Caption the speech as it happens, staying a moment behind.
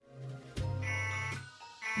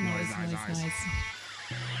Nice.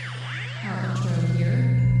 Our intro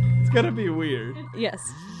here. It's gonna be weird. Yes.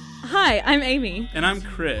 Hi, I'm Amy. And I'm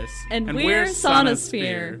Chris. And we're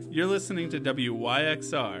Sonosphere. You're listening to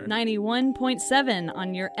WYXR 91.7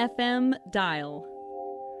 on your FM dial.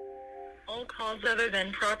 All calls other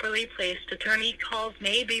than properly placed attorney calls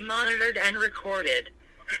may be monitored and recorded.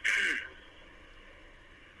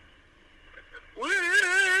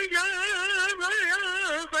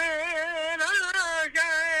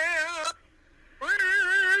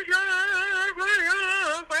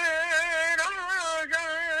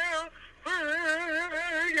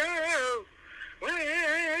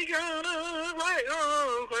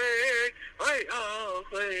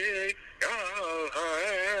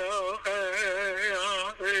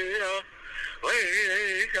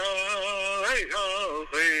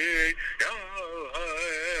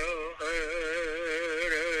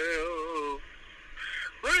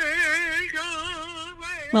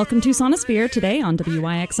 Welcome to Sonosphere today on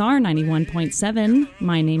WYXR 91.7.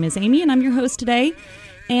 My name is Amy and I'm your host today.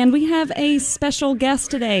 And we have a special guest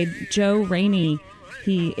today, Joe Rainey.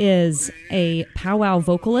 He is a powwow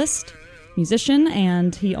vocalist, musician,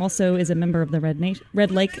 and he also is a member of the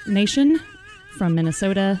Red Lake Nation from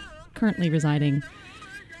Minnesota, currently residing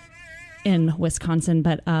in Wisconsin.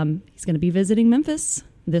 But he's going to be visiting Memphis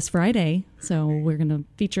this Friday. So we're going to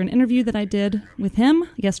feature an interview that I did with him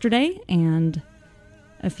yesterday and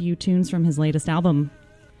a few tunes from his latest album.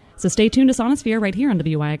 So stay tuned to Sonosphere right here on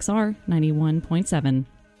WYXR 91.7.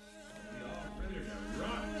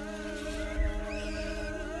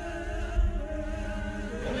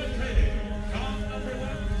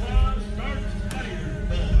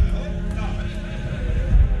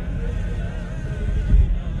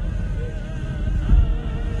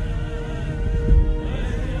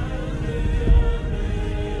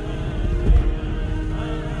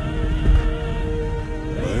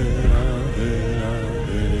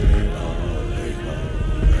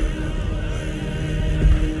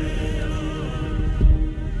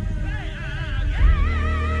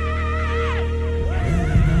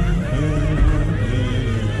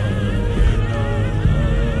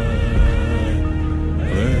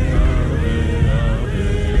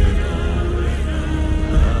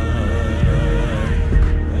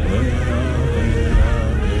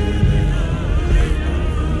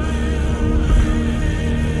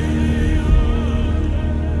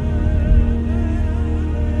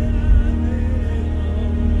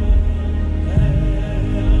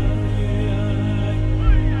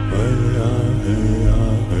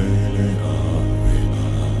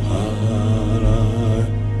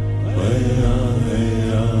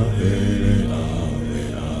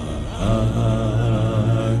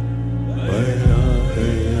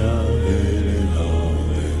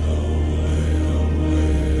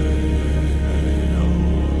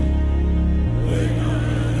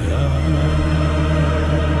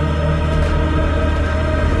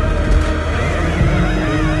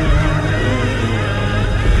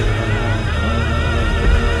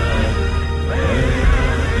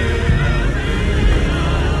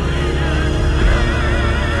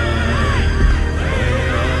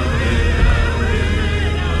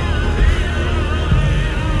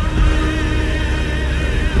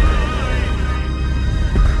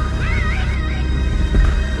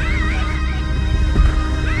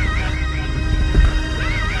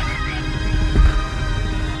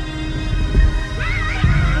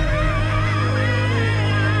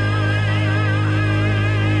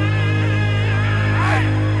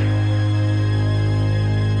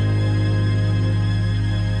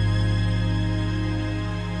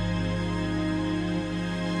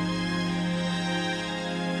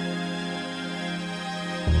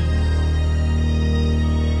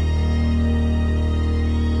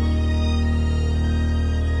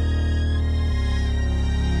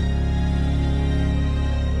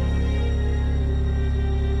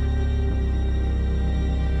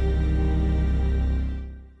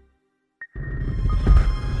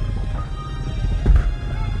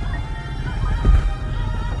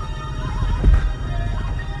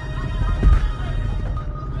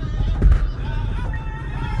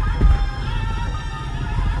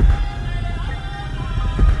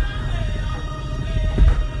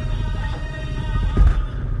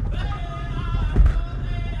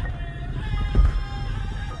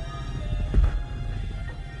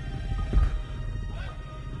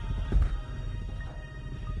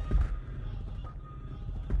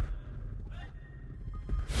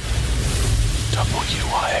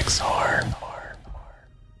 WYXR.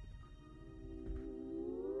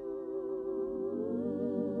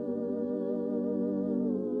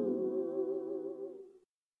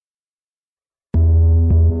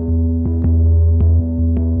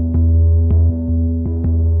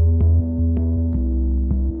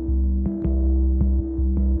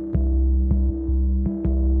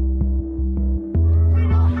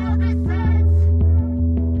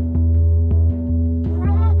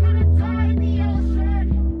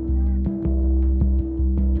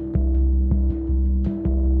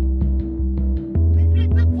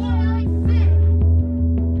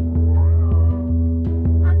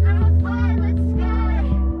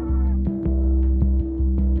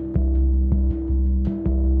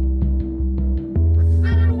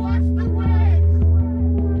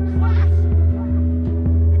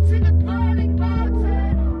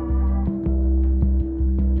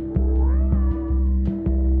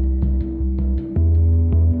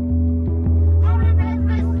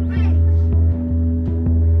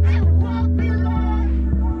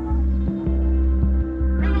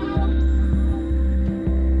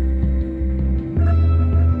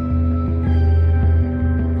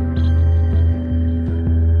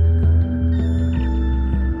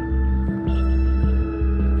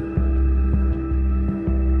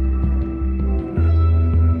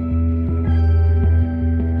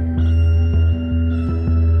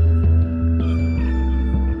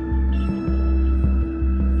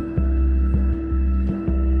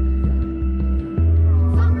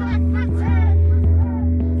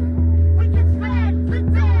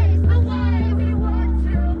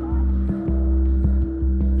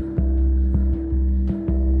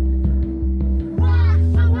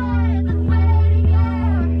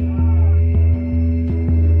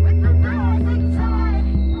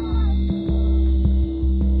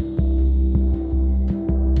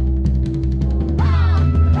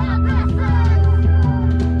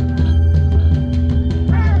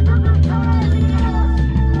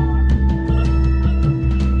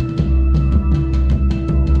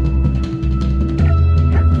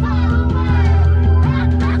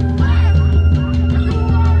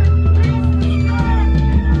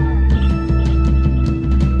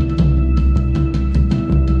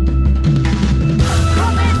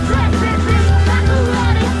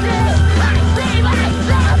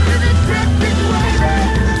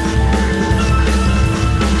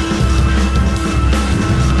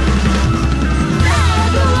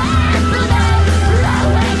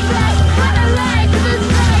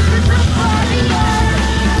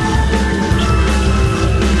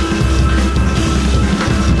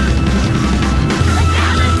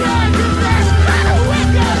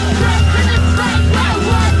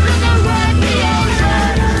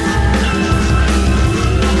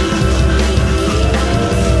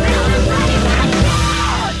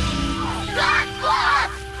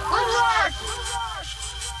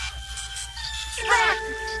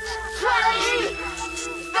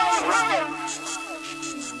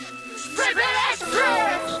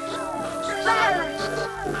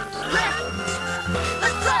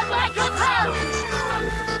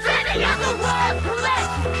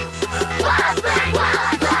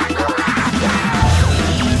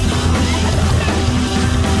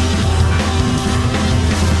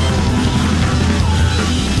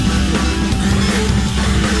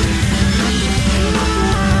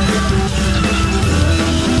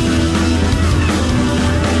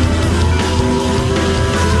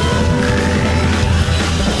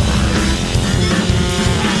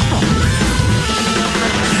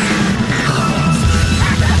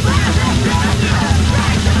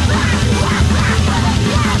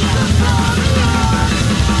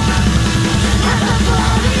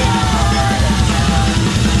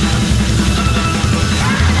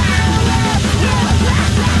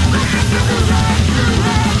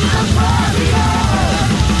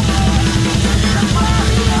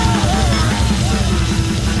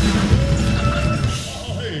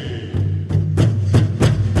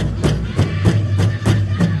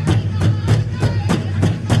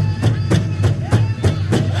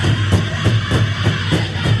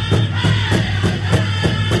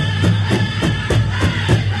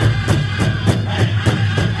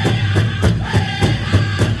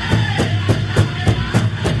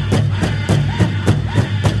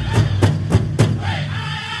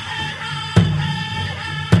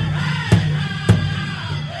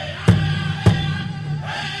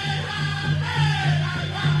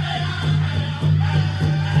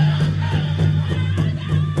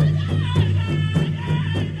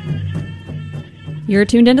 You're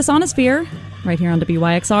tuned into Sonosphere, right here on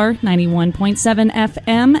WYXR 91.7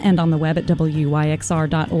 FM and on the web at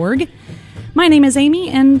wyxr.org. My name is Amy,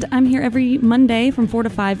 and I'm here every Monday from 4 to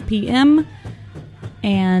 5 p.m.,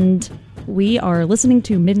 and we are listening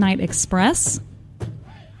to Midnight Express.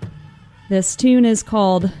 This tune is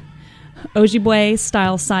called Ojibwe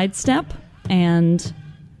Style Sidestep, and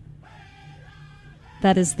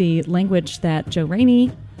that is the language that Joe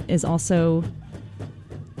Rainey is also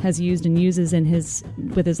has used and uses in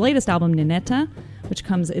with his latest album Nineta, which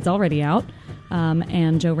it's already out,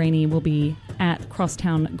 and Joe Rainey will be at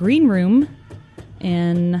Crosstown Green Room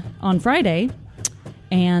on Friday,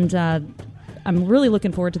 and I'm really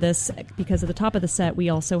looking forward to this because at the top of the set we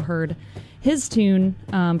also heard his tune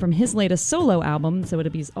from his latest solo album, so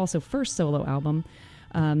it'll be also first solo album.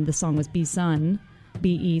 The song was B-Sun,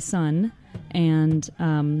 B-E Sun, and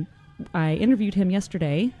I interviewed him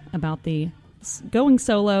yesterday about the going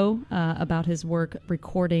solo, about his work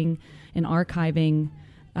recording and archiving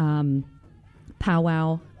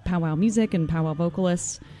powwow music and powwow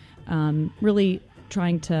vocalists, really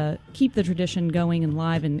trying to keep the tradition going and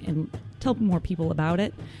live and tell more people about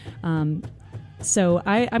it. So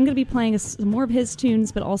I'm going to be playing some more of his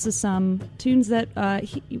tunes, but also some tunes that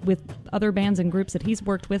with other bands and groups that he's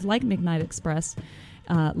worked with, like Midnight Express,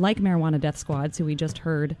 like Marijuana Death Squads, who we just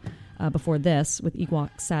heard before this with Ewok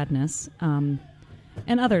Sadness, and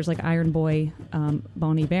others like Iron Boy,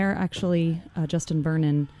 Bon Iver. Actually, Justin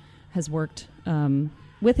Vernon has worked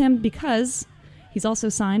with him because he's also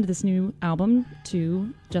signed this new album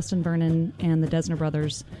to Justin Vernon and the Desner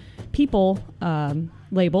Brothers People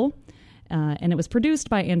label, and it was produced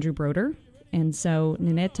by Andrew Broder. And so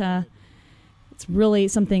Nineta, it's really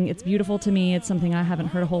something, it's beautiful to me. It's something I haven't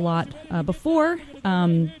heard a whole lot before.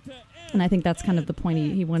 And I think that's kind of the point.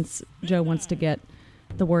 Joe wants to get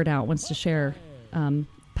the word out, wants to share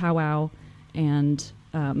powwow and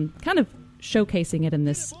kind of showcasing it in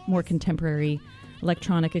this more contemporary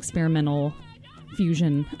electronic experimental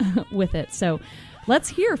fusion with it. So let's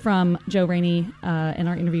hear from Joe Rainey in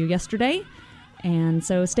our interview yesterday. And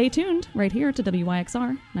so stay tuned right here to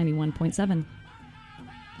WYXR 91.7.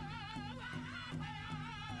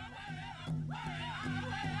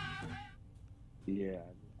 Yeah,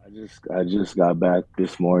 I just got back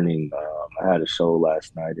this morning. I had a show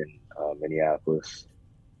last night in Minneapolis,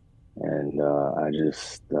 and I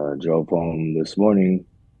just drove home this morning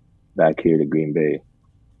back here to Green Bay.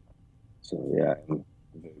 So yeah, I'm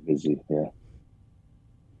very busy.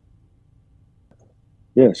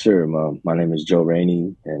 Yeah, sure. My name is Joe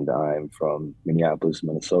Rainey, and I'm from Minneapolis,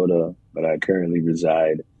 Minnesota, but I currently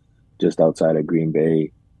reside just outside of Green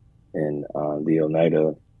Bay in the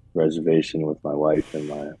Oneida Reservation with my wife and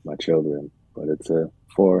my children. But it's a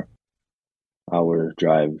 4-hour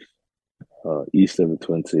drive east of the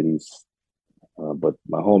Twin Cities. But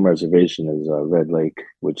my home reservation is Red Lake,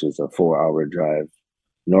 which is a 4-hour drive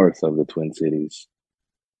north of the Twin Cities.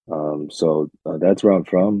 So that's where I'm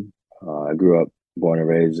from. I grew up, born and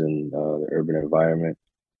raised in the urban environment,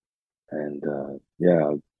 and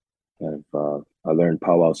I learned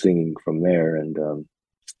powwow singing from there, and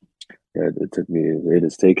Yeah, it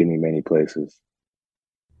has taken me many places.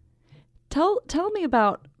 Tell me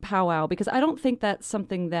about powwow because I don't think that's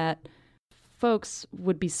something that folks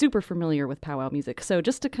would be super familiar with powwow music. So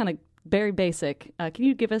just to kind of very basic, can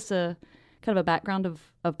you give us a kind of a background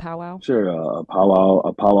of powwow? Sure, a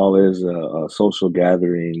powwow is a social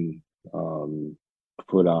gathering um,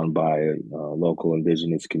 put on by local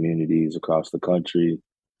indigenous communities across the country,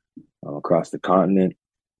 across the continent.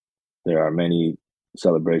 There are many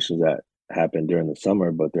celebrations that happen during the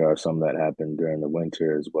summer, but there are some that happen during the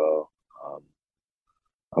winter as well. Um,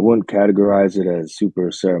 I wouldn't categorize it as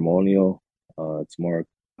super ceremonial. It's more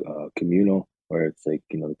communal, where it's like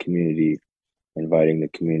the community inviting the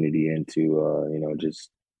community into just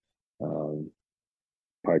um,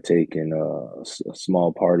 partake in a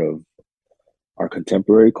small part of our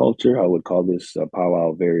contemporary culture. I would call this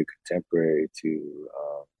powwow very contemporary to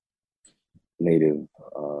native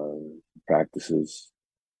uh, practices.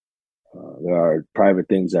 There are private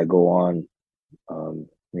things that go on,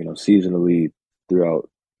 seasonally throughout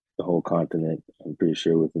the whole continent. I'm pretty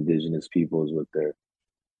sure with indigenous peoples with their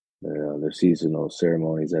seasonal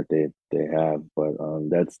ceremonies that they have, but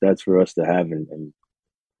that's for us to have and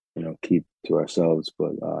keep to ourselves.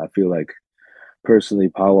 But I feel like personally,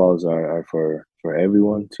 powwows are for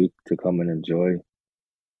everyone to come and enjoy.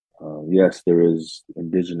 Yes, there is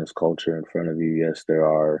indigenous culture in front of you. Yes, there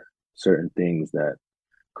are certain things that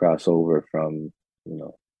cross over from you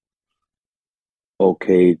know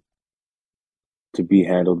okay to be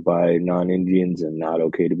handled by non-Indians and not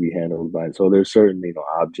okay to be handled by. So there's certain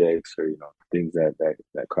objects or things that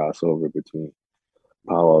cross over between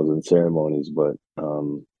powwows and ceremonies. But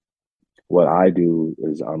what I do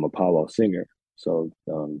is I'm a powwow singer. So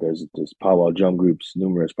there's powwow drum groups,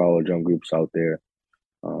 numerous powwow drum groups out there,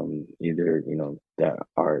 either that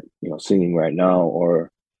are singing right now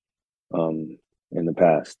or in the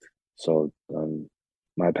past. So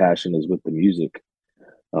my passion is with the music.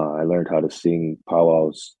 I learned how to sing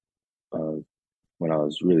powwows uh, when I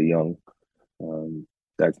was really young. Um,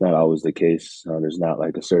 that's not always the case. There's not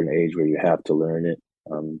like a certain age where you have to learn it.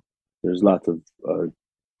 There's lots of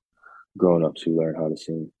grown-ups who learn how to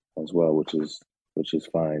sing as well, which is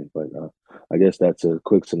fine. But I guess that's a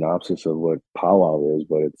quick synopsis of what powwow is.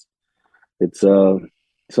 But it's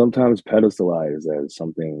sometimes pedestalized as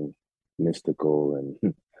something mystical and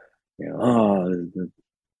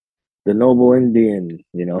the noble Indian,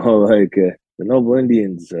 like the noble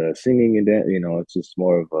Indians singing and that. It's just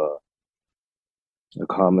more of a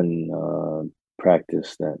common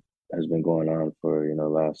practice that has been going on for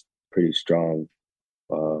last pretty strong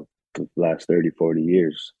uh, the last 30, 40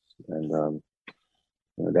 years. And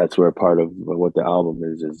that's where part of what the album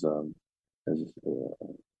is a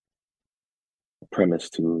premise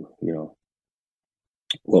to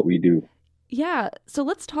what we do. Yeah, so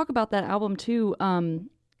let's talk about that album too.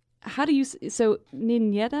 How do you so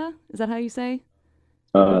Nineta? Is that how you say?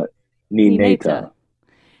 Uh, Nineta, Nineta,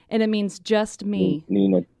 and it means just me.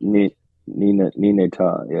 Nineta,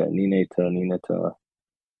 yeah, Nineta.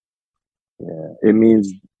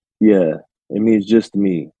 Yeah, it means just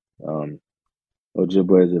me. Um,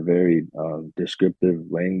 Ojibwe is a very descriptive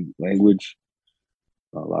language,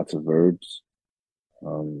 lots of verbs.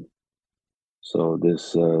 Um, so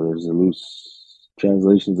there's a loose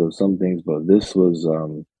translations of some things, but this was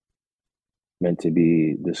meant to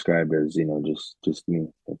be described as just me.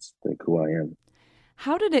 That's like who I am.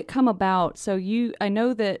 How did it come about? So I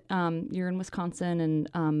know that you're in Wisconsin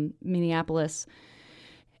and Minneapolis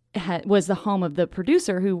was the home of the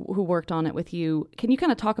producer who worked on it with you. Can you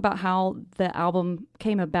kind of talk about how the album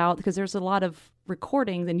came about? Because there's a lot of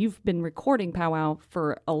recordings, and you've been recording powwow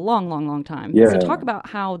for a long, long, long time. So Yeah, talk about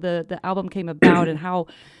how the album came about and how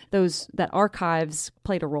that archives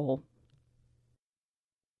played a role.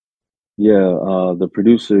 yeah. The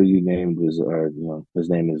producer you named his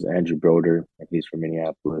name is Andrew Broder, and he's from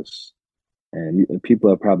Minneapolis. And people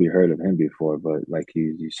have probably heard of him before, but like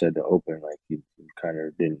you said to open, like you kind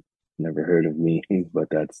of didn't never heard of me, but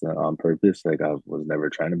that's not on purpose. Like I was never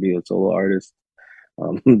trying to be a solo artist.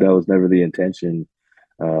 That was never the intention.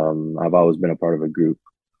 I've always been a part of a group.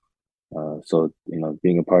 So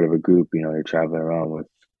being a part of a group, you're traveling around with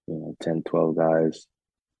 10, 12 guys,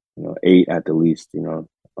 eight at the least,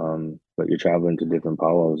 but you're traveling to different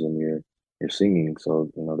powwows and you're singing. So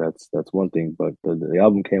that's one thing. But the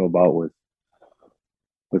album came about with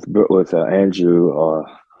Andrew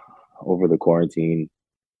over the quarantine.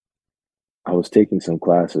 I was taking some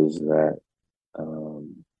classes that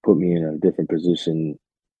put me in a different position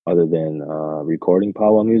other than recording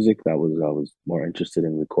powwow music. I was more interested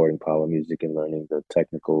in recording powwow music and learning the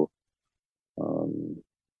technical um,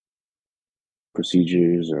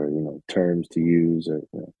 procedures or terms to use or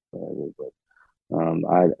whatever.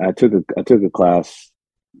 But I took a class.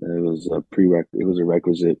 It was a It was a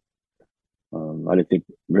requisite. I didn't think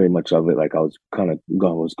very much of it. Like I was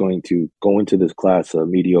going to go into this class a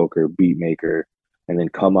mediocre beat maker and then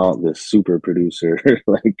come out this super producer.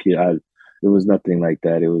 Like it was nothing like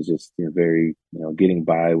that. It was just very getting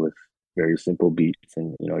by with very simple beats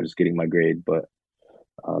and just getting my grade. But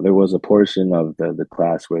there was a portion of the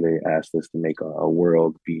class where they asked us to make a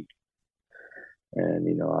world beat. And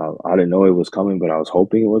I didn't know it was coming, but I was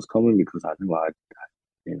hoping it was coming because I knew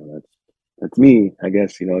that's me, I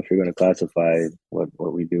guess. If you're going to classify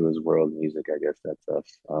what we do as world music, I guess that's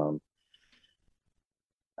us.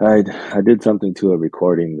 I did something to a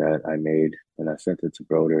recording that I made, and I sent it to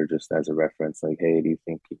Broder just as a reference. Like, hey, do you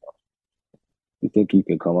think you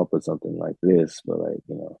can come up with something like this? But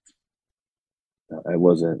I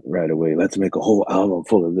wasn't right away. Let's make a whole album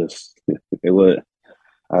full of this. It was.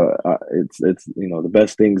 It's the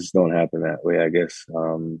best things don't happen that way, I guess.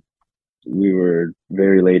 We were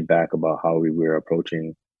very laid back about how we were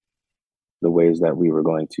approaching the ways that we were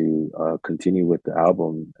going to continue with the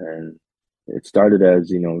album. And it started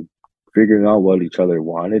as, figuring out what each other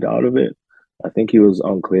wanted out of it. I think he was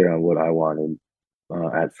unclear on what I wanted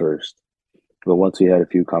at first. But once we had a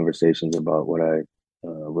few conversations about what I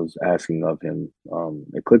was asking of him,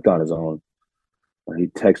 it clicked on his own. He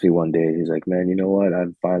texted me one day. He's like, man, you know what?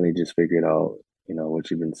 I've finally just figured out,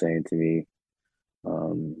 what you've been saying to me.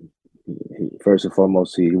 First and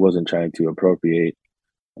foremost, he wasn't trying to appropriate.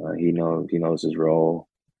 He knows his role,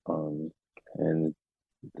 and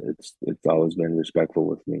it's always been respectful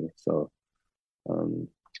with me. So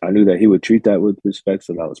I knew that he would treat that with respect.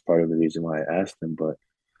 So that was part of the reason why I asked him. But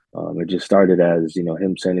it just started as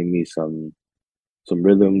him sending me some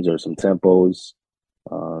rhythms or some tempos,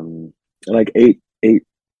 like eight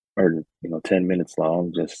or 10 minutes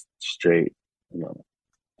long, just straight,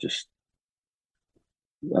 just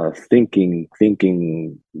thinking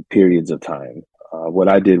periods of time. What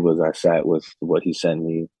I did was I sat with what he sent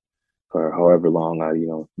me for however long. I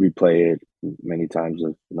replay it many times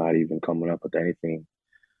of not even coming up with anything.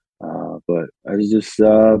 But I just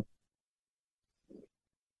started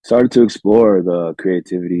to explore the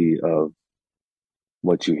creativity of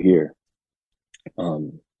what you hear.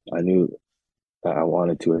 I knew that I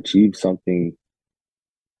wanted to achieve something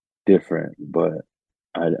different, but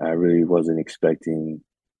I really wasn't expecting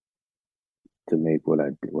to make what I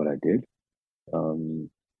did.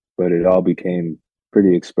 But it all became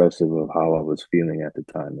pretty expressive of how I was feeling at the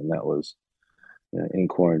time, and that was in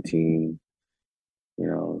quarantine.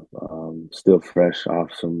 Still fresh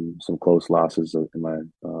off some close losses in my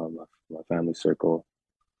family circle,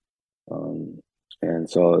 and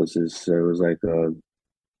so it was like a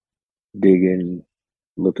dig in,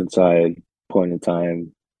 look inside point in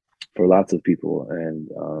time for lots of people, and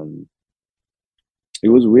it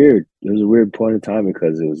was weird. It was a weird point in time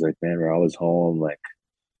because it was like, man, we're always home. Like,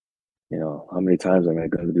 how many times am I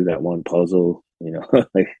going to do that one puzzle?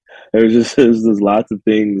 Like there was just lots of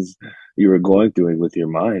things you were going through with your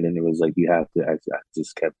mind, and it was like I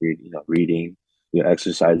just kept reading,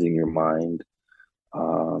 exercising your mind,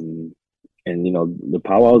 and the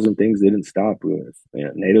powwows and things didn't stop.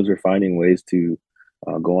 Natives were finding ways to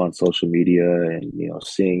go on social media and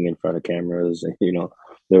sing in front of cameras, and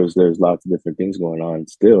there's lots of different things going on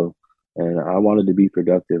still, and I wanted to be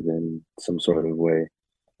productive in some sort of way,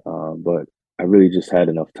 but I really just had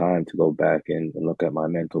enough time to go back and look at my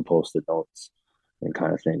mental post-it notes and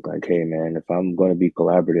kind of think like, hey man, if I'm going to be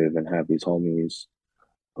collaborative and have these homies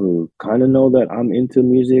who kind of know that I'm into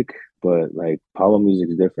music, but like power music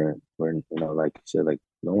is different, where like you said, like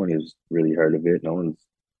no one has really heard of it. No one's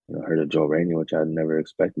heard of Joe Rainey, which I never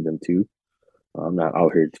expected them to. I'm not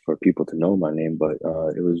out here for people to know my name, but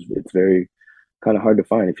it's very kind of hard to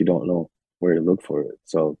find if you don't know where to look for it.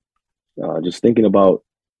 So just thinking about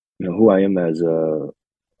who I am as a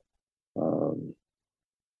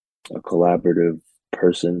collaborative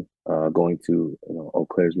person, going to Eau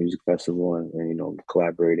Claire's music festival and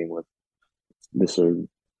collaborating with this or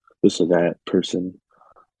that person.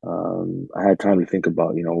 I had time to think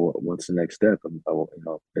about what's the next step.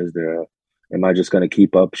 Am I just going to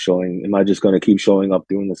keep showing up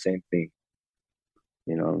doing the same thing?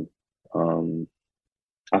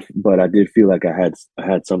 But I did feel like I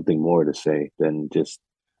had something more to say than just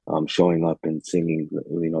showing up and singing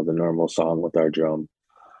the normal song with our drum.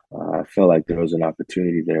 I felt like there was an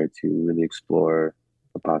opportunity there to really explore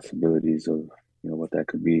the possibilities of what that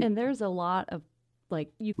could be. And there's a lot of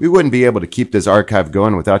We wouldn't be able to keep this archive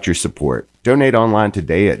going without your support. Donate online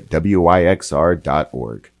today at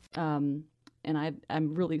wyxr.org. and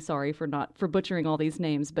I'm really sorry for butchering all these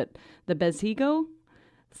names, but the Bezigo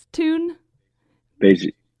tune?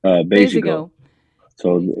 Beijing, Beijigo.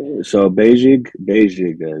 Bezigo. So Beijing,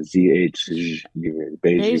 ZH, Beijing.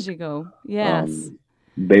 Bezigo. Yes.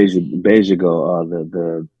 Beijigo.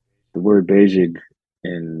 The word Beijing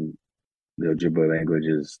in the Ojibwe language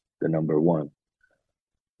is the number one.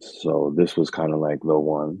 So this was kind of like the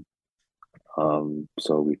one.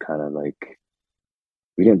 So we kind of like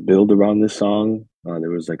we didn't build around this song. There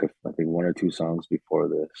was like I think one or two songs before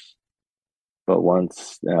this. But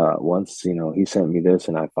once he sent me this,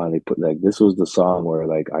 and I finally put like this was the song where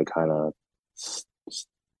like I kind of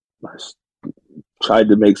tried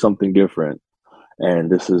to make something different,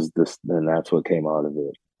 and and that's what came out of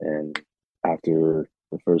it. And after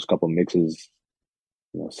the first couple mixes,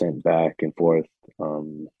 sent back and forth,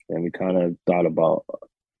 and we kind of thought about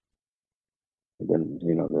then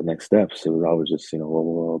the next steps. It was always just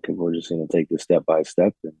well, okay, we're just take this step by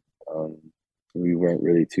step, and we weren't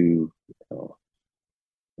really too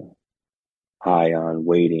high on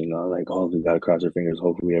waiting on like, oh, we gotta cross our fingers,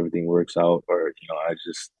 hopefully everything works out, or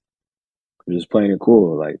we're just playing it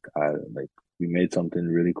cool. We made something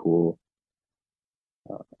really cool.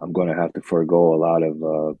 I'm gonna have to forego a lot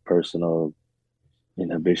of personal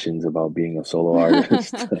inhibitions about being a solo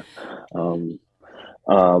artist. And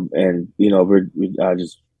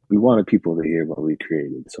we wanted people to hear what we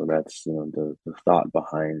created, so that's the thought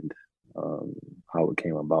behind how it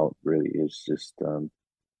came about. Really is just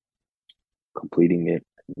completing it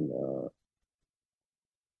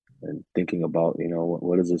and thinking about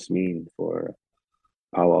what does this mean for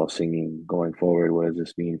powwow singing going forward? What does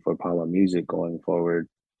this mean for powwow music going forward?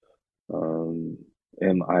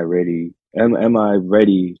 Am I ready? Am I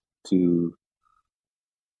ready to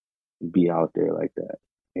be out there like that?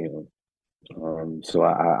 So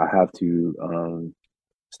I have to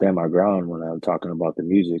stand my ground when I'm talking about the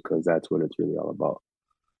music, because that's what it's really all about.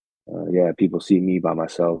 People see me by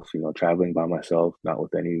myself, traveling by myself, not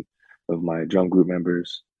with any of my drum group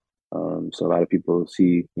members. So a lot of people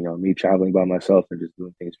see, me traveling by myself and just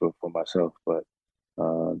doing things for myself. But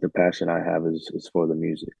the passion I have is for the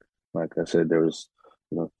music. Like I said, there was,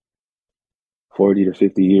 40 to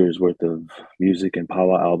 50 years worth of music and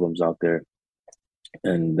powwow albums out there,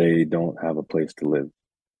 and they don't have a place to live.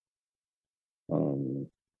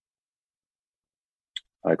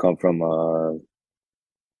 I come from a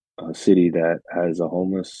city that has a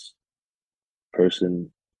homeless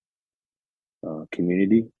person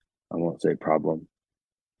community. I won't say problem,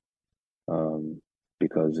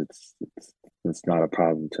 because it's not a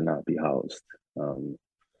problem to not be housed.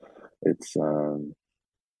 It's a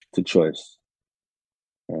choice,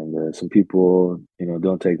 and some people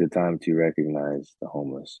don't take the time to recognize the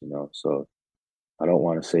homeless. So I don't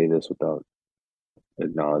want to say this without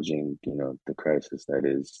acknowledging the crisis that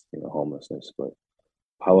is homelessness. But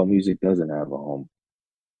powwow music doesn't have a home.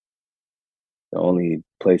 The only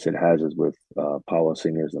place it has is with powwow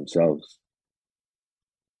singers themselves,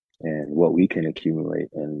 and what we can accumulate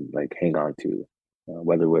and like hang on to,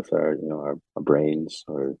 whether with our brains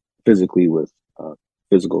or physically with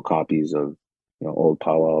physical copies of old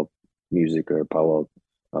powwow music or powwow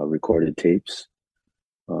recorded tapes.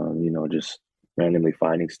 Just randomly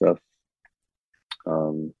finding stuff.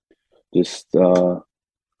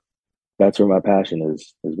 That's where my passion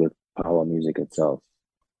is with powwow music itself.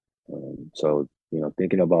 So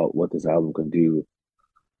thinking about what this album could do,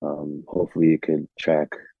 hopefully it could track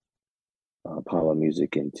powwow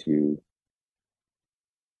music into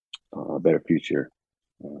a better future,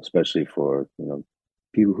 especially for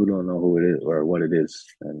people who don't know who it is or what it is,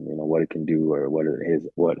 and what it can do or what it is,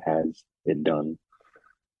 what has it done.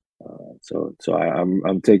 So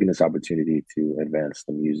I'm taking this opportunity to advance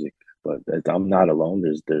the music, but I'm not alone.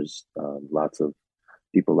 There's lots of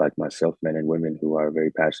people like myself, men and women, who are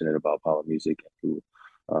very passionate about powwow music, who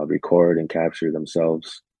record and capture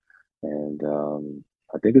themselves. And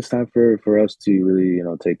I think it's time for us to really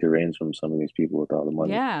take the reins from some of these people with all the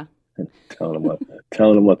money. Yeah. And telling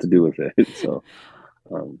them what to do with it. So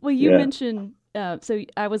well, you mentioned so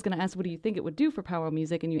I was going to ask, what do you think it would do for powwow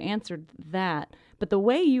music? And you answered that. But the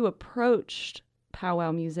way you approached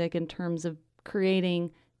powwow music in terms of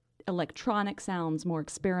creating electronic sounds, more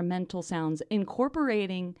experimental sounds,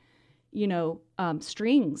 incorporating,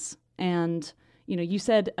 strings. And, you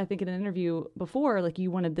said, I think in an interview before, like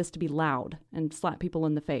you wanted this to be loud and slap people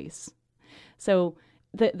in the face. So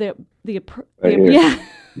the yeah.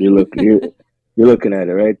 You're looking at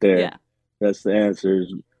it right there. Yeah. That's the answer.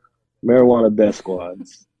 Marijuana Death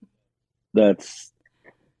Squads. That's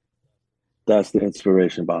the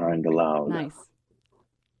inspiration behind the loud. Nice.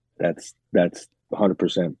 That's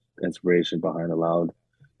 100% inspiration behind the Loud.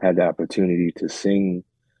 Had the opportunity to sing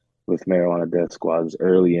with Marijuana Death Squads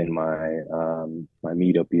early in my my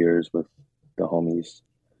meetup years with the homies,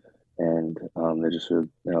 and they just were,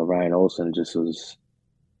 Ryan Olsen just was,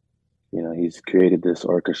 he's created this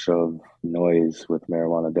orchestra of noise with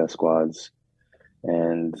Marijuana Death Squads,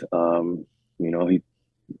 and he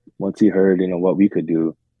once he heard what we could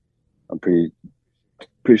do, I'm pretty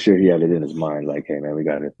sure he had it in his mind, like, hey man, we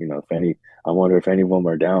got it. I wonder if any of them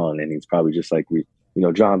are down, and he's probably just like,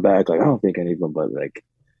 drawn back, like, I don't think any of them, but like,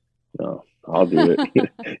 I'll do it.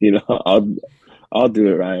 I'll do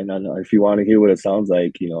it, Ryan. I know if you want to hear what it sounds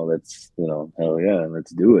like, let's, hell yeah,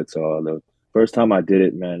 let's do it. So the first time I did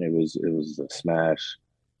it, man, it was a smash.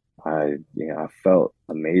 I felt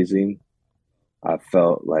amazing. I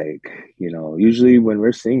felt like, usually when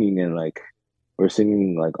we're singing and like, we're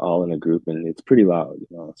singing like all in a group and it's pretty loud,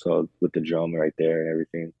 so with the drum right there and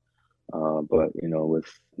everything. But,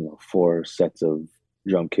 with, 4 sets of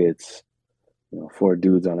drum kits, 4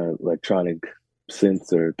 dudes on an electronic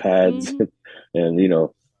synths or pads, and,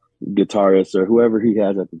 guitarists or whoever he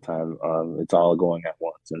has at the time, it's all going at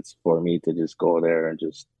once. And for me to just go there and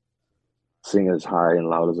just sing as high and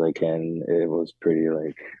loud as I can, it was pretty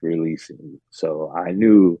like releasing. So I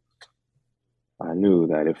knew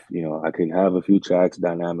that if I could have a few tracks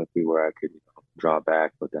dynamically where I could draw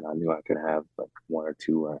back, but then I knew I could have like 1 or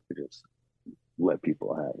 2 where I could just let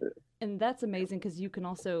people have it. And that's amazing because you can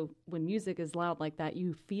also, when music is loud like that,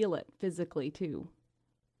 you feel it physically too,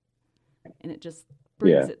 and it just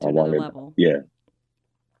brings it to another level. Yeah,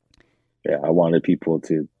 I wanted people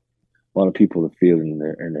to feel it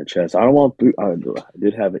in their chest. I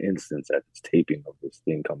did have an instance at this taping of this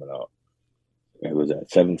thing coming out. It was at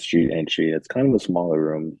 7th Street entry. It's kind of a smaller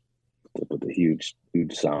room with a huge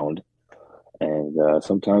sound. And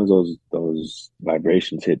sometimes those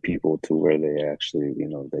vibrations hit people to where they actually,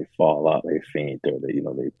 they fall out, they faint, or they.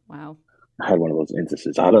 Wow. I had one of those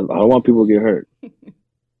instances. I don't want people to get hurt. I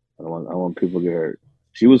want people to get hurt.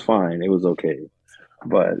 She was fine. It was okay.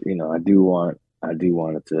 But, I do want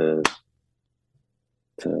it to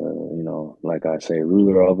like I say,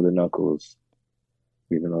 rule her over the knuckles,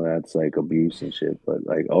 even though that's like abuse and shit. But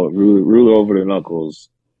like, rule her over the knuckles.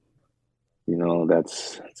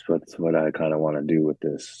 That's what I kind of want to do with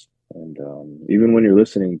this. And even when you're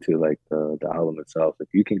listening to like the album itself, if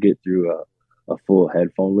you can get through a full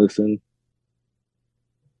headphone listen,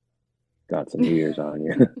 got some ears on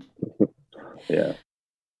you. Yeah.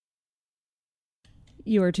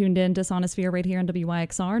 You are tuned in to Sonosphere right here on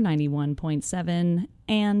WYXR 91.7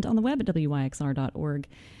 and on the web at wyxr.org.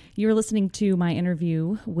 You're listening to my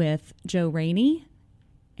interview with Joe Rainey,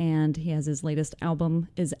 and he has his latest album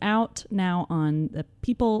is out now on the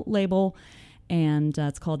People label, and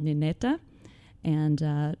it's called Nineta.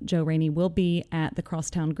 And Joe Rainey will be at the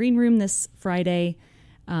Crosstown Green Room this Friday,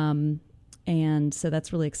 and so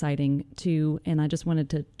that's really exciting too. And I just wanted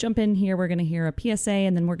to jump in here. We're going to hear a PSA,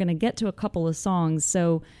 and then we're going to get to a couple of songs.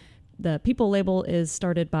 So the People label is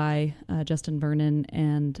started by Justin Vernon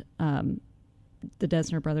and the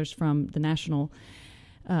Desner brothers from the National,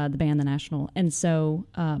 the band The National. And so,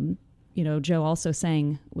 Joe also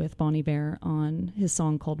sang with Bonnie Bear on his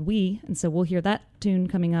song called We. And so we'll hear that tune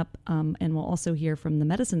coming up. And we'll also hear from the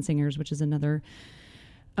Medicine Singers, which is another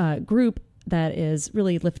group that is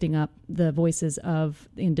really lifting up the voices of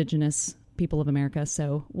the indigenous people of America.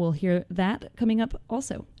 So we'll hear that coming up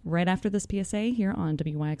also right after this PSA here on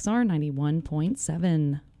WYXR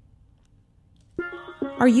 91.7.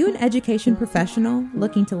 Are you an education professional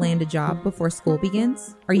looking to land a job before school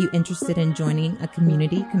begins? Are you interested in joining a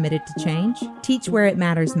community committed to change? Teach where it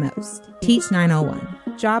matters most. Teach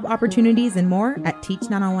 901. Job opportunities and more at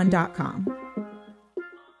teach901.com.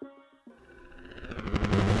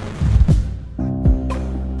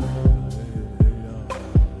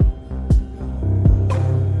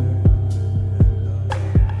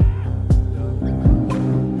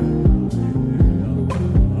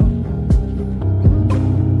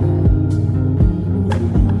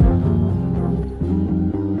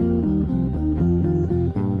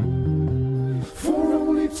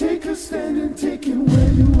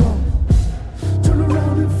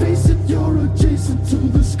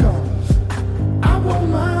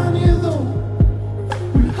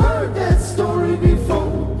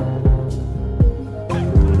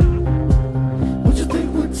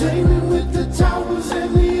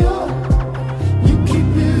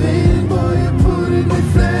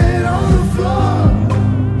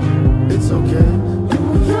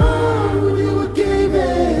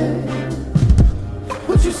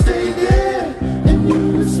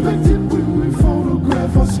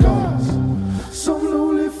 Some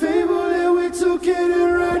lonely fable, yeah, we took it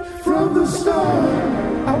and ran.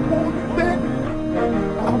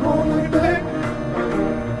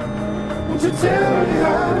 won't you tell me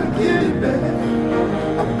how to get it back?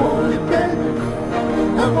 I want it back.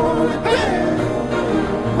 I want it back.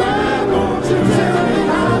 Why won't you tell me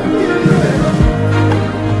how to get it back?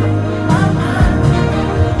 My mind.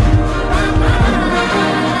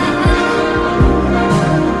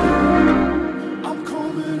 I'm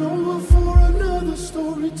coming over for another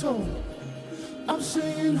story told. I'm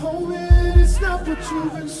saying home and it's not what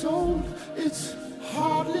you've been sold. It's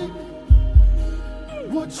hardly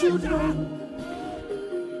what you know.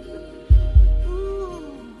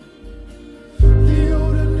 The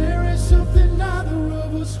ordinary is something neither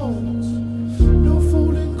of us holds. No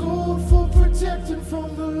folding gold for protecting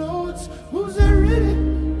from the lords. Who's there really?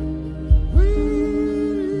 We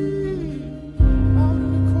out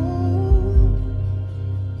in the cold.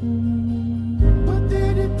 But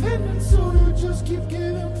they're dependent, so you just keep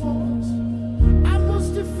giving pause. I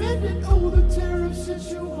must defend it. Oh, the tariff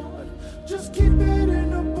since you hard. Just keep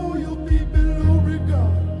adding up or you'll be below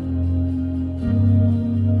regard.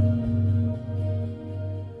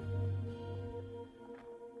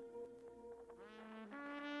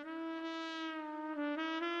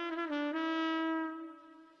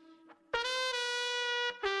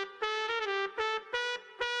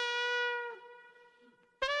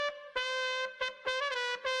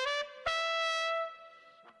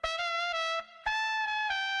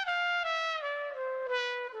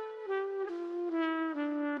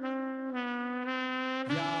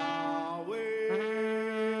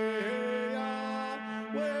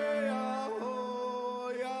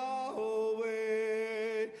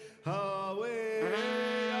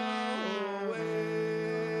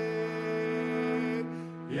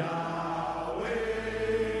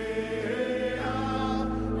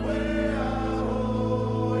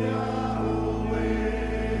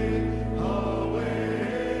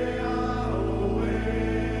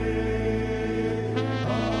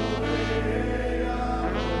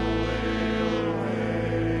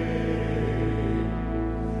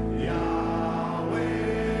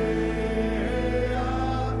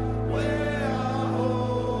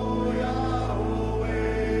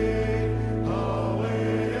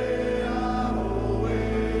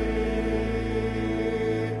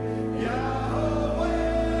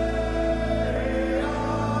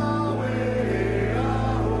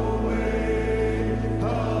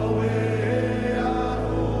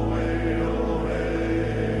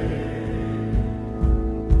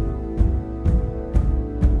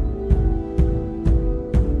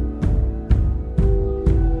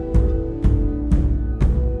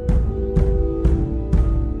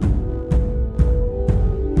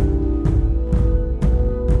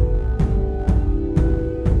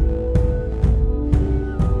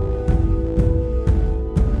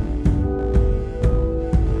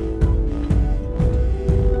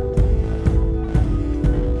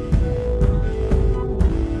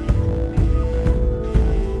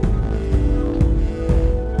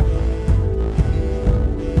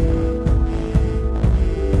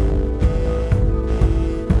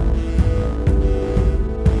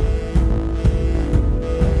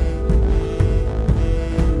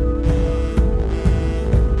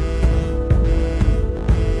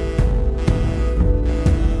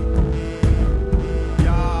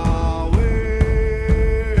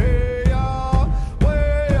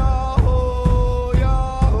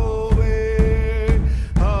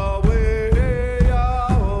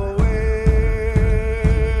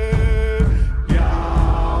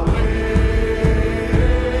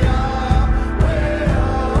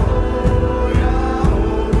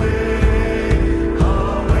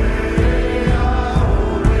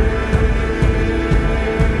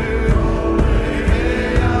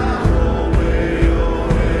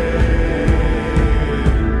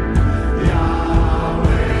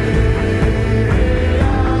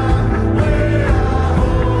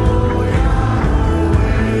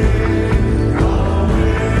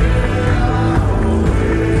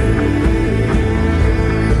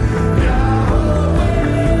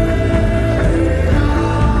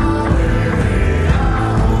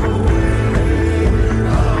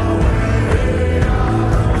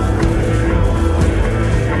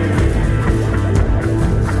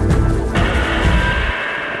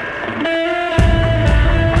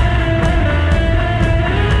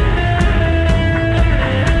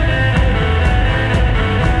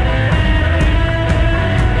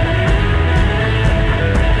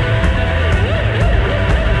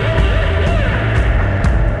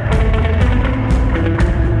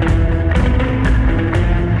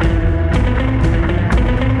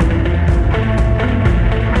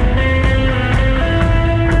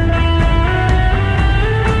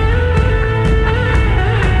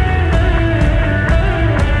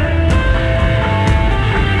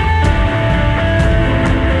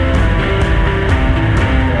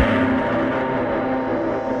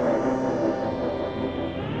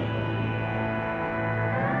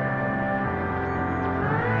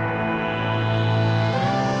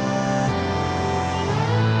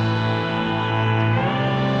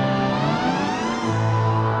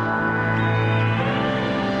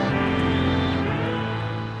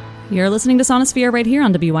 You're listening to Sonosphere right here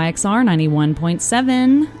on WYXR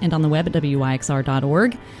 91.7 and on the web at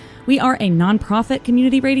wyxr.org. We are a nonprofit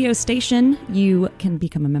community radio station. You can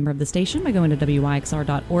become a member of the station by going to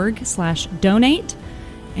wyxr.org/donate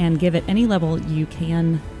and give at any level you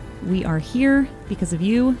can. We are here because of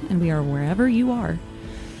you, and we are wherever you are.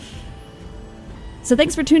 So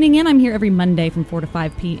thanks for tuning in. I'm here every Monday from 4 to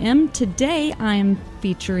 5 p.m. Today I'm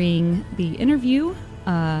featuring the interview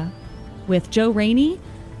with Joe Rainey,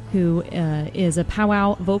 who is a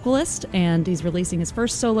powwow vocalist, and he's releasing his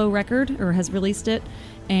first solo record, or has released it.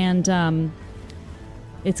 And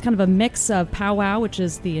it's kind of a mix of powwow, which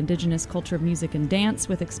is the indigenous culture of music and dance,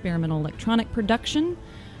 with experimental electronic production,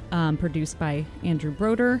 produced by Andrew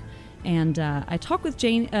Broder. And I talked with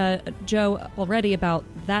Joe already about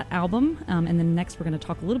that album, and then next we're going to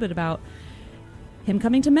talk a little bit about him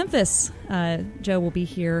coming to Memphis. Joe will be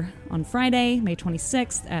here on Friday, May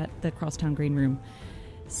 26th at the Crosstown Green Room.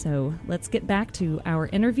 So let's get back to our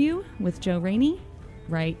interview with Joe Rainey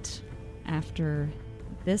right after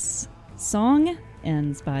this song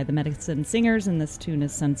ends by the Medicine Singers, and this tune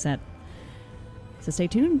is Sunset. So stay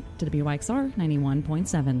tuned to WYXR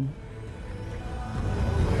 91.7.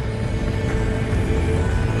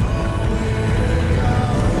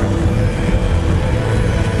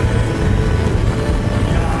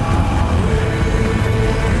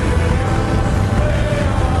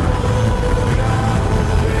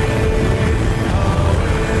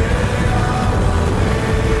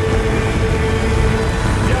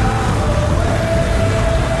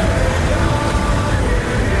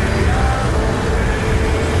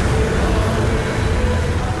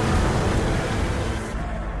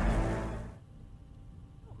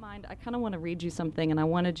 I kind of want to read you something, and I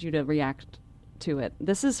wanted you to react to it.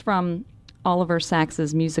 This is from Oliver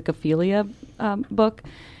Sacks's Musicophilia book.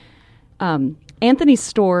 Anthony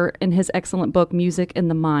Storr, in his excellent book Music in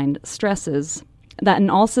the Mind, stresses that in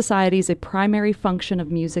all societies a primary function of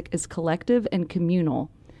music is collective and communal,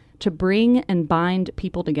 to bring and bind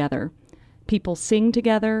people together. People sing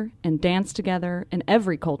together and dance together in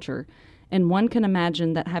every culture, and one can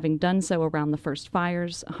imagine that having done so around the first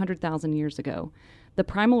fires 100,000 years ago, the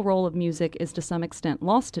primal role of music is to some extent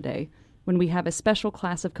lost today when we have a special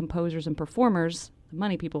class of composers and performers, the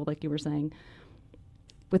money people, like you were saying,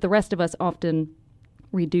 with the rest of us often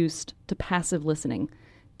reduced to passive listening.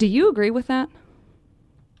 Do you agree with that?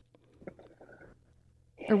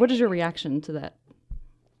 Or what is your reaction to that?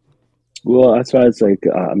 Well, that's why it's like,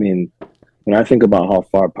 I mean, when I think about how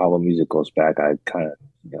far power music goes back, I kind of,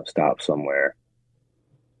 stop somewhere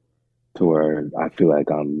to where I feel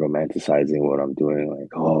like I'm romanticizing what I'm doing. Like,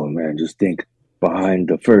 oh man, just think behind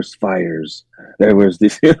the first fires, there was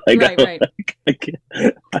this. Like, right. I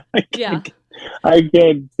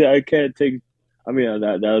can't take. I mean,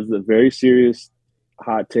 that was a very serious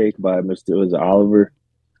hot take by Mr. Was it Oliver?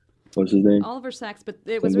 What's his name? Oliver Sacks, but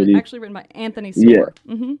it was Somebody, actually written by Anthony Storr.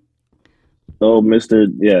 Yeah. Mm-hmm. Oh, Mr.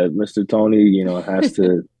 Tony, has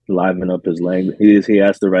to liven up his language. He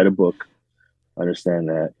has to write a book. I understand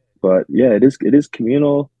that. But yeah, it is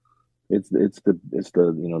communal. It's the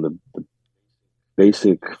the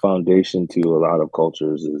basic foundation to a lot of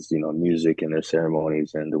cultures is music and their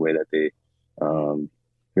ceremonies and the way that they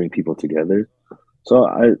bring people together. So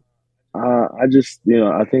I just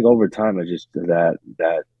I think over time it just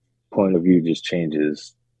that point of view just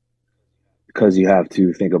changes because you have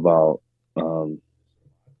to think about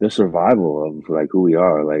the survival of like who we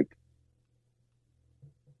are, like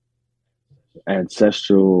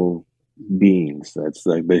ancestral beings. That's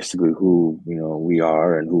like basically who we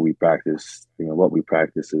are and who we practice. What we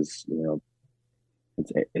practice is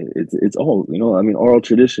it's old. I mean, oral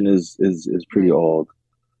tradition is pretty old,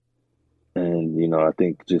 and I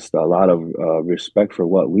think just a lot of respect for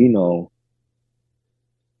what we know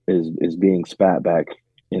is being spat back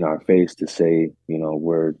in our face to say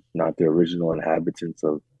we're not the original inhabitants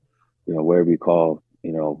of where we call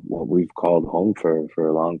what we've called home for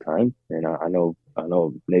a long time. And I know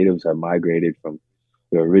natives have migrated from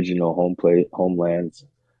their original homelands.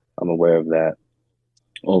 I'm aware of that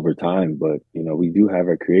over time, but we do have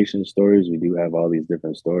our creation stories. We do have all these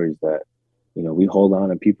different stories that we hold on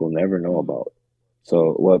and people never know about.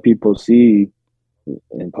 So what people see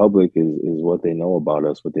in public is what they know about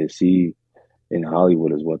us. What they see in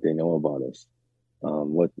Hollywood is what they know about us.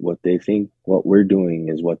 What they think what we're doing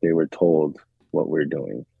is what they were told what we're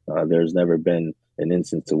doing. There's never been an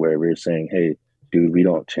instance to where we're saying, "Hey, dude, we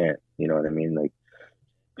don't chant." You know what I mean? Like,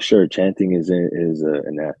 sure, chanting is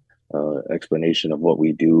an explanation of what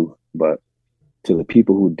we do, but to the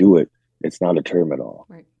people who do it, it's not a term at all.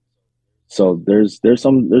 Right. So there's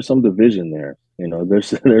some division there. You know,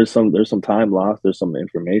 there's some time lost. There's some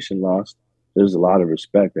information lost. There's a lot of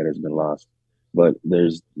respect that has been lost, but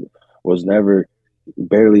there's was never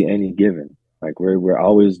barely any given. Like we're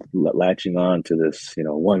always latching on to this,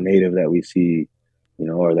 one native that we see,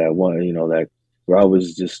 or that one, that we're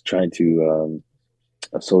always just trying to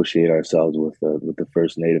associate ourselves with the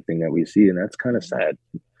first native thing that we see, and that's kind of sad.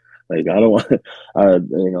 Like I don't want,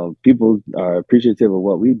 people are appreciative of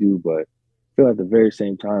what we do, but I feel at the very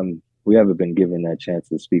same time we haven't been given that chance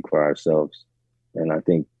to speak for ourselves. And I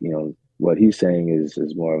think what he's saying is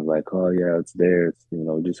more of like, oh yeah, it's there. It's,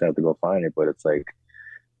 we just have to go find it. But it's like,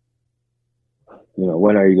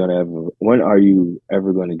 when are you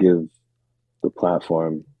ever going to give the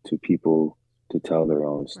platform to people to tell their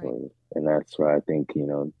own story? Right. And that's where I think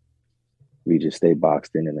we just stay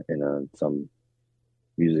boxed in some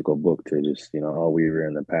musical book to just oh, we were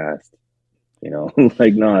in the past.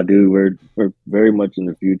 Like, nah, dude, we're very much in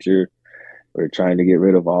the future. We're trying to get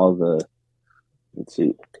rid of all the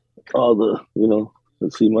these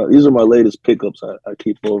are my latest pickups I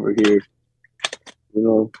keep over here.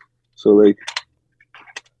 So like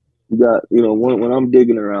you got when I'm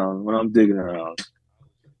digging around,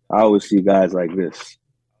 I always see guys like this.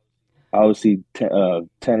 I always see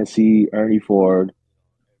Tennessee Ernie Ford,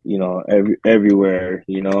 everywhere,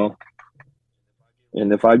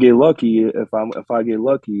 and if I get lucky,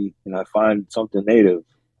 and I find something native,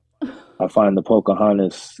 I find the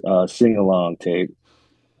Pocahontas sing along tape,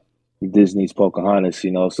 Disney's Pocahontas.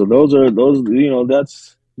 So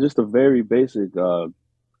that's just a very basic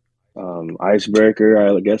icebreaker.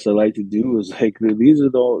 I guess I like to do is like these are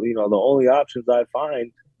the only options I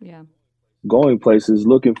find. Yeah. Going places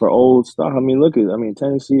looking for old stuff. I mean,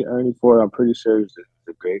 Tennessee Ernie Ford. I'm pretty sure he's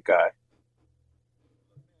a great guy.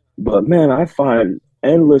 But man, I find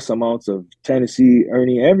endless amounts of Tennessee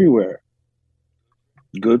Ernie everywhere.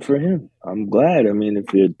 Good for him. I'm glad. I mean,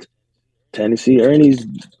 if you're Tennessee Ernie's,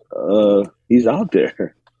 he's out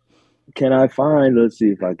there. Can I find? Let's see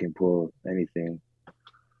if I can pull anything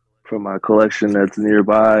from my collection that's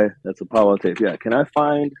nearby. That's a power tape. Yeah. Can I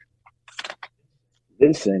find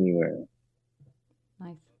this anywhere?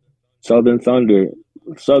 Nice. Southern Thunder.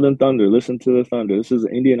 Listen to the thunder. This is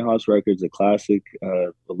Indian House Records, a classic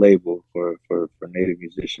label for native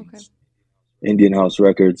musicians. Okay. Indian House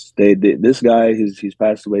Records. This guy he's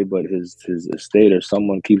passed away, but his estate or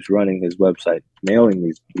someone keeps running his website, mailing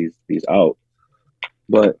these out.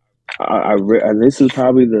 But this is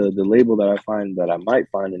probably the label that I might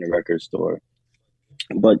find in a record store.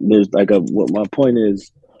 But there's what my point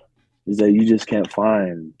is that you just can't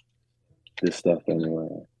find this stuff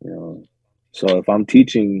anywhere, So if I'm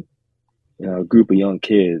teaching, a group of young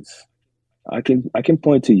kids, I can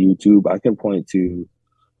point to YouTube. I can point to,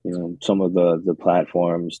 some of the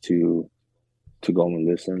platforms to go and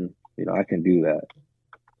listen. I can do that.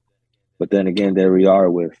 But then again, there we are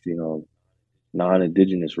with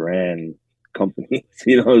non-indigenous ran companies.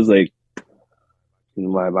 It's like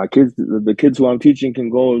my kids, the kids who I'm teaching can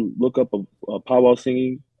go and look up a powwow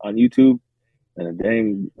singing on YouTube, and a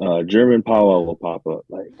dang German powwow will pop up.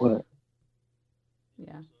 Like what?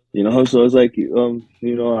 Yeah. So it's like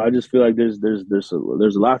I just feel like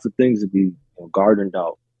there's lots of things to be gardened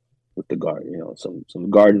out with the garden. Some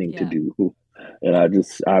gardening to do, and I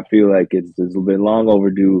feel like it's been long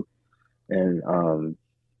overdue, and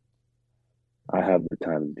I have the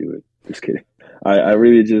time to do it. Just kidding. I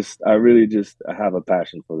really just have a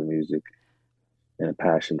passion for the music and a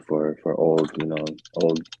passion for old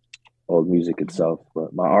music itself.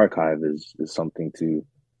 But my archive is something to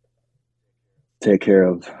take care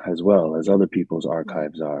of as well as other people's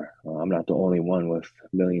archives are. I'm not the only one with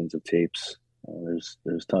millions of tapes.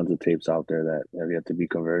 There's tons of tapes out there that have yet to be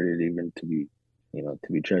converted, even to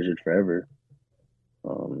be treasured forever.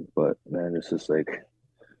 But man, it's just like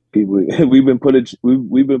people we've been put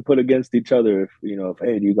against each other. If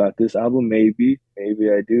hey, do you got this album? Maybe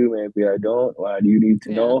I do, maybe I don't. Why do you need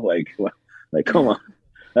to know? Like come on.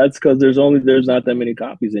 That's because there's not that many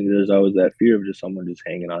copies, and there's always that fear of just someone just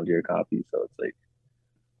hanging on to your copy. So it's like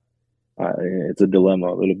it's a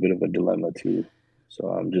dilemma, a little bit of a dilemma too. So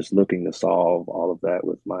I'm just looking to solve all of that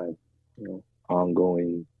with my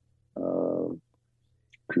ongoing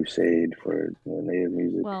crusade for native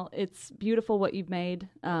music. Well, it's beautiful what you've made,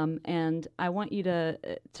 and I want you to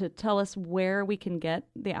tell us where we can get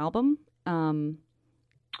the album.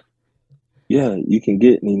 Yeah, you can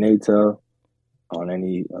get Nineta on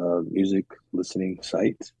any music listening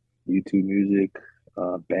site, YouTube Music.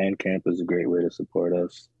 Bandcamp is a great way to support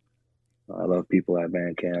us. I love people at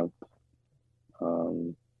Bandcamp.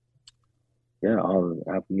 Yeah, all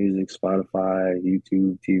Apple Music, Spotify,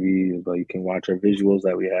 YouTube, TV. But you can watch our visuals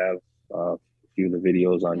that we have. A few of the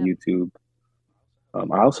videos on Yep. YouTube.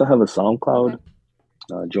 I also have a SoundCloud,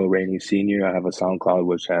 Okay. Joe Rainey Senior. I have a SoundCloud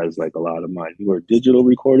which has like a lot of my newer digital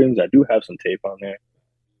recordings. I do have some tape on there,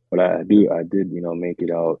 but I did, make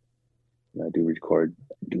it out. I do record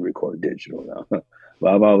digital now.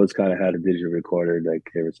 But I've always kind of had a digital recorder, like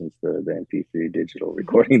ever since the MP3 digital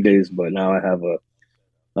recording days. But now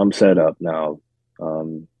I'm set up now.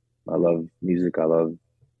 I love music. I love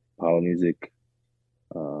power music.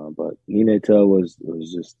 But Nina Tel was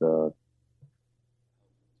just a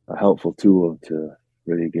helpful tool to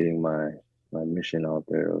really getting my mission out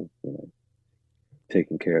there of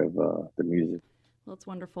taking care of the music. Well, it's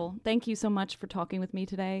wonderful. Thank you so much for talking with me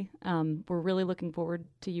today. We're really looking forward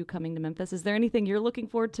to you coming to Memphis. Is there anything you're looking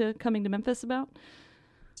forward to coming to Memphis about?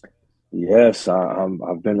 Yes,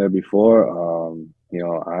 I've been there before. I'm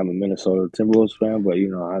a Minnesota Timberwolves fan, but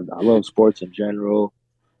I love sports in general.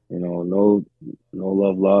 No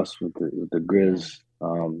love lost with the Grizz.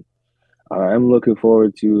 I am looking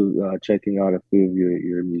forward to checking out a few of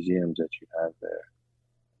your museums that you have there.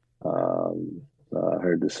 I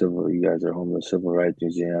heard you guys are home to the Civil Rights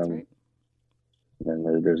Museum. Right.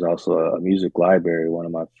 And there's also a music library. One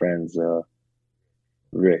of my friends,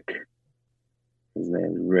 Rick, his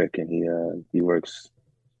name is Rick, and he works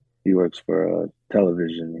for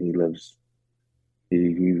television.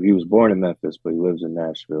 He was born in Memphis, but he lives in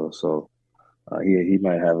Nashville. So he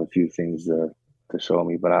might have a few things to show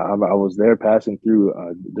me. But I was there passing through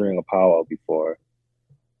during a powwow before,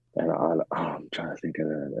 and I'm trying to think of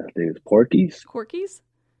I think it's Porky's. Corky's?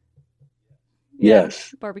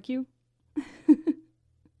 Yes. Barbecue?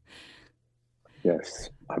 Yes.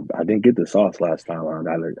 I didn't get the sauce last time. I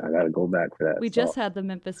gotta go back for that. We just had the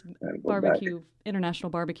Memphis back. International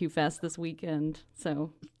Barbecue Fest this weekend,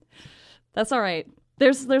 so that's all right.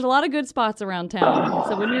 There's a lot of good spots around town.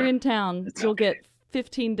 So when you're in town, you'll get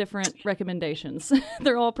 15 different recommendations.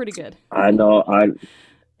 They're all pretty good. I know.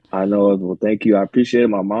 Well, thank you. I appreciate it.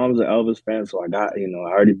 My mom's an Elvis fan, so I got, I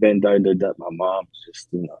already been there. My mom's just,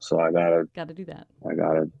 so I gotta do that.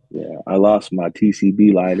 Yeah. I lost my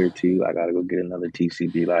TCB lighter too. I gotta go get another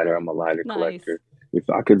TCB lighter. I'm a lighter Nice. collector. If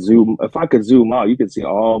I could zoom out, you could see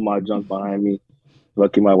all my junk behind me.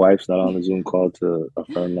 Lucky my wife's not on the Zoom call to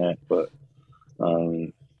affirm that, but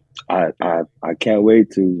I can't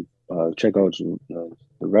wait to check out the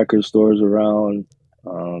record stores around.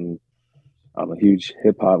 I'm a huge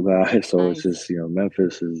hip hop guy, so Nice. It's just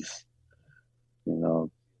Memphis is,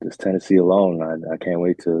 just Tennessee alone. I can't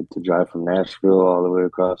wait to drive from Nashville all the way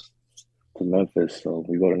across to Memphis. So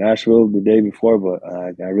we go to Nashville the day before, but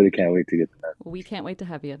I really can't wait to get to that. Well, we can't wait to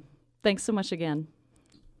have you. Thanks so much again.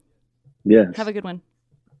 Yes. Have a good one.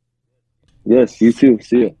 Yes, you too.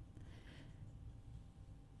 See you.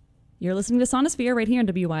 You're listening to Sonosphere right here on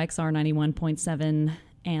WYXR 91.7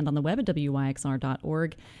 and on the web at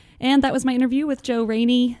wyxr.org. And that was my interview with Joe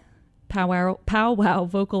Rainey, powwow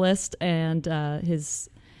vocalist, and his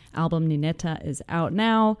album Nineta is out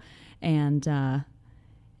now. And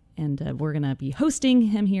we're going to be hosting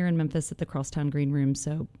him here in Memphis at the Crosstown Green Room,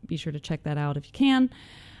 so be sure to check that out if you can.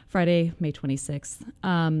 Friday, May 26th.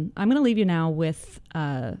 I'm going to leave you now with,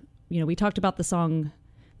 we talked about the song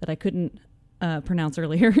that I couldn't pronounce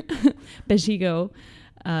earlier, Bejigo.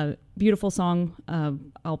 Beautiful song.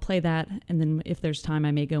 I'll play that, and then if there's time,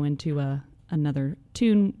 I may go into another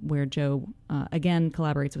tune where Joe again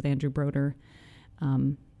collaborates with Andrew Broder.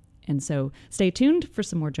 And so stay tuned for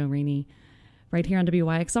some more Joe Rainey right here on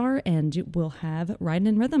WYXR, and we'll have Riding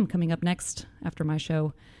in Rhythm coming up next after my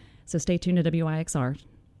show. So stay tuned to WYXR.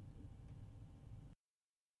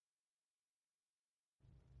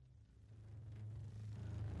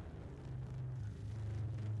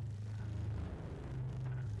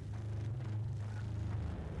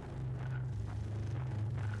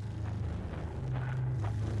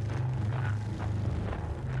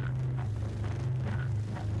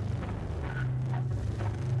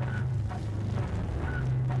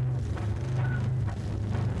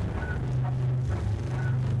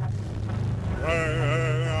 Hey,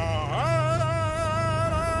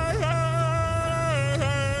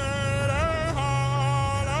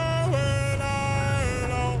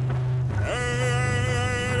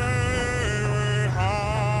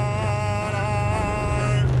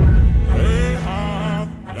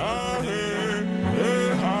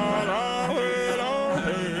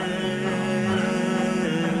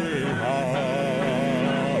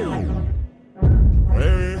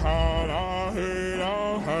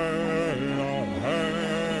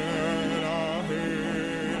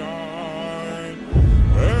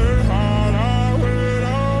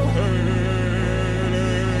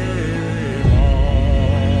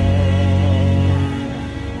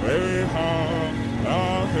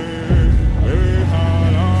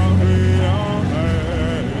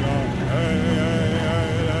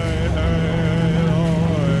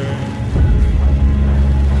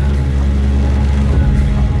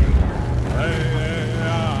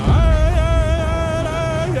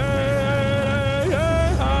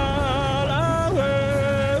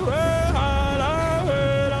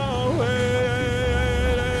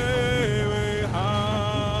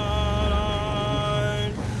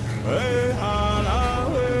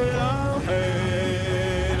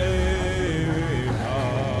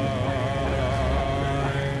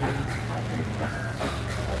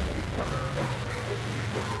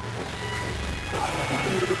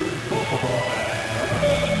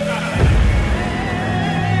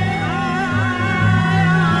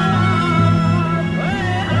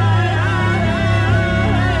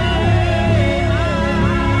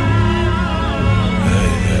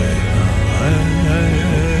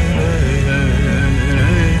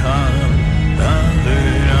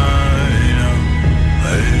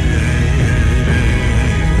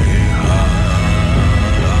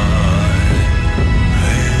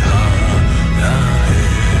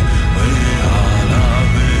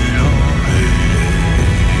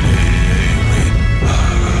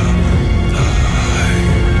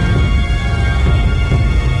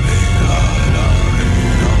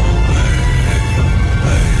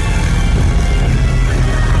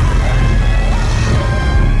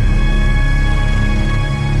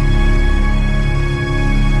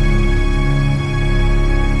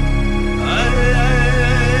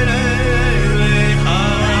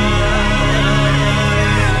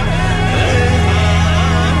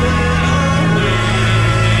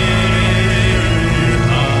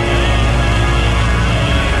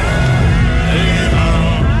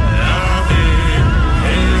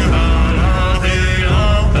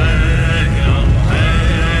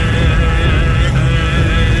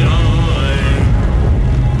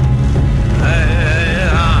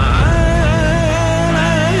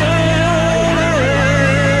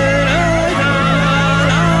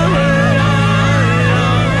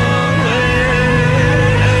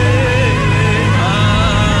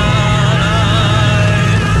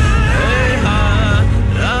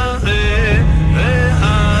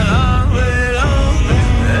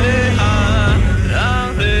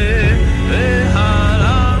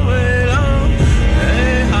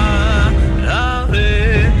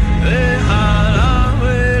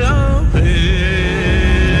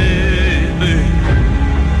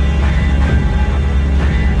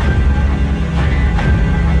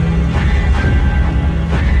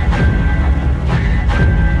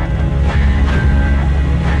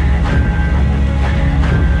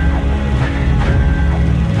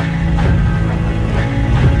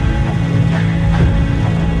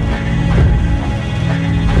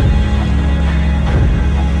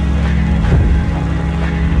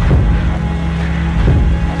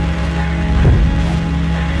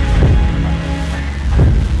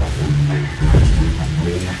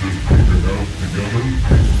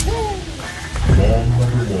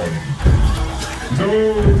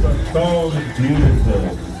 song is beautiful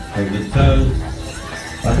because it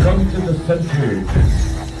says, I come to the center,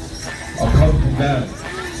 I come to dance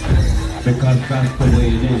because that's the way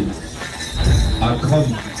it is. I come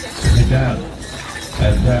to dance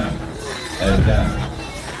and dance and dance.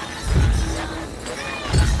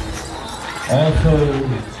 Also,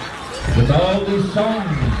 with all these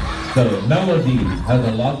songs, the melody has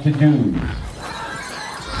a lot to do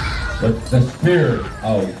with the spirit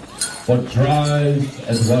of what drives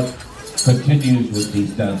and what continues with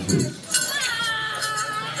these dancers.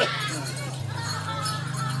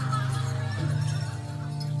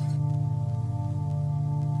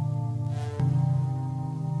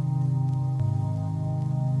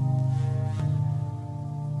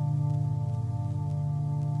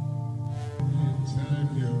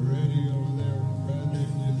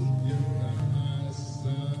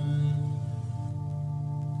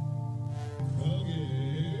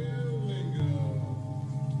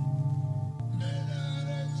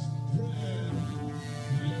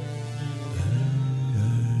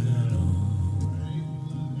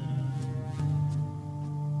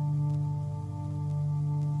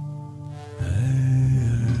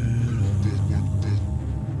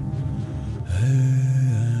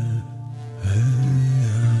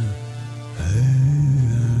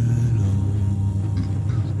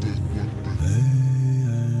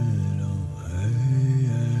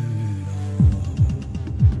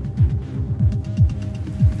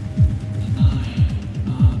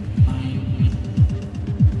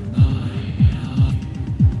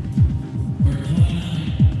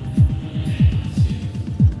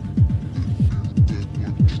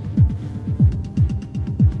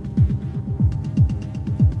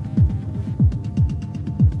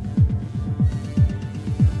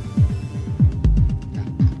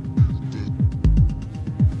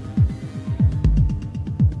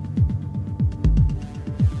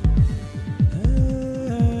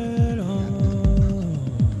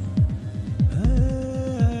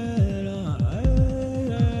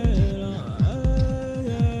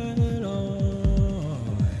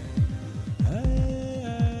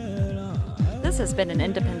 This has been an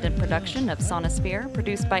independent production of Sonosphere,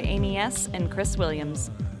 produced by Amy S. and Chris Williams.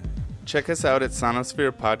 Check us out at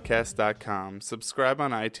sonospherepodcast.com. Subscribe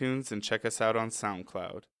on iTunes and check us out on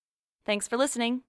SoundCloud. Thanks for listening.